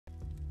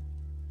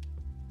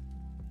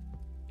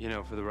You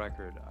know, for the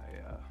record,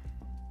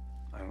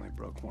 I only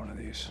broke one of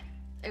these.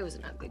 It was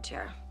an ugly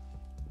chair.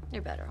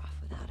 You're better off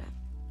without it.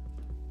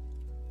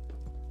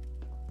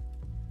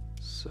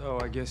 So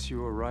I guess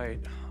you were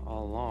right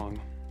all along.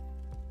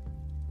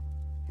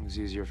 It was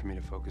easier for me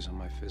to focus on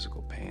my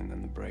physical pain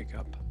than the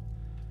breakup.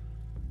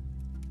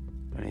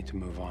 I need to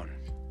move on.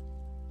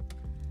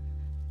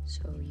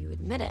 So you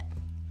admit it.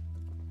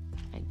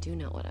 I do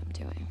know what I'm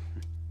doing.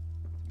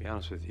 To be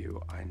honest with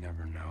you, I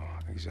never know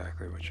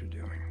exactly what you're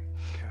doing,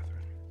 Catherine.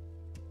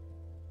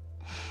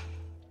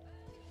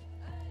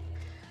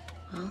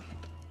 Well,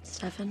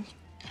 Stefan,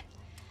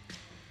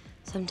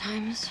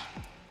 sometimes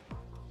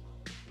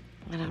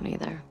I don't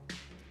either.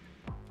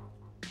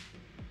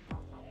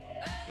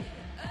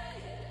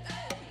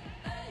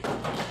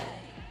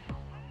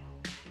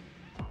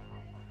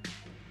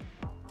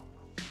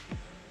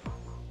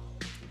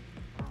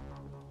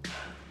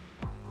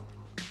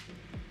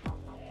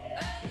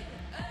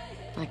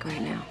 Like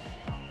right now.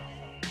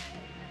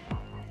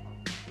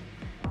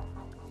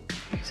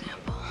 For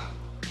example.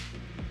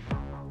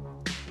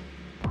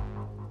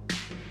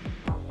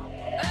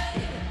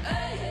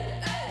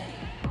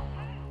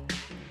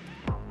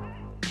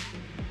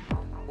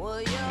 Well,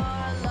 you're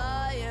a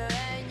liar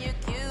and your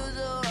cues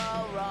are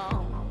all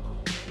wrong.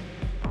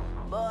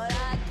 But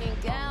I can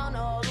count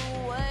all the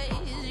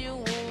ways you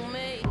want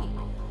me.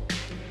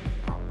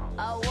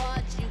 I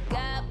watch you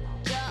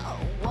capture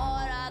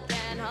what I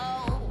can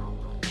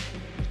hold.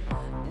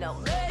 Now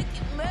make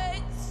it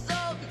make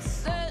some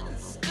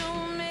sense to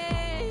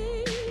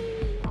me.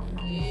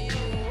 You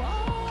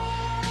are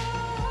mine.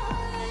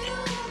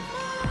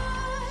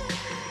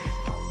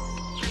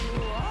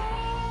 You are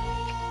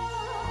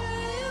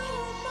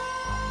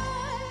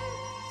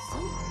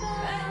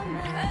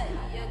Superman.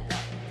 You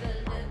got to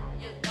live,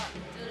 you got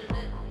to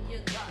live, you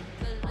got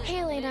to live. Hey,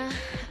 Elena.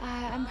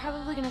 I'm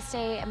probably gonna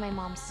stay at my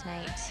mom's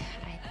tonight.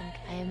 I think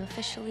I am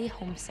officially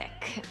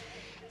homesick.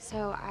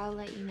 So I'll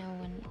let you know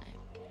when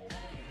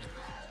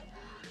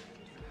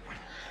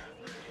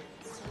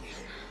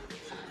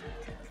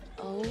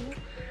Oh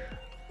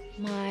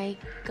my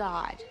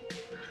God.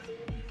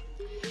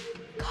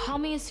 Call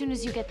me as soon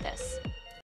as you get this.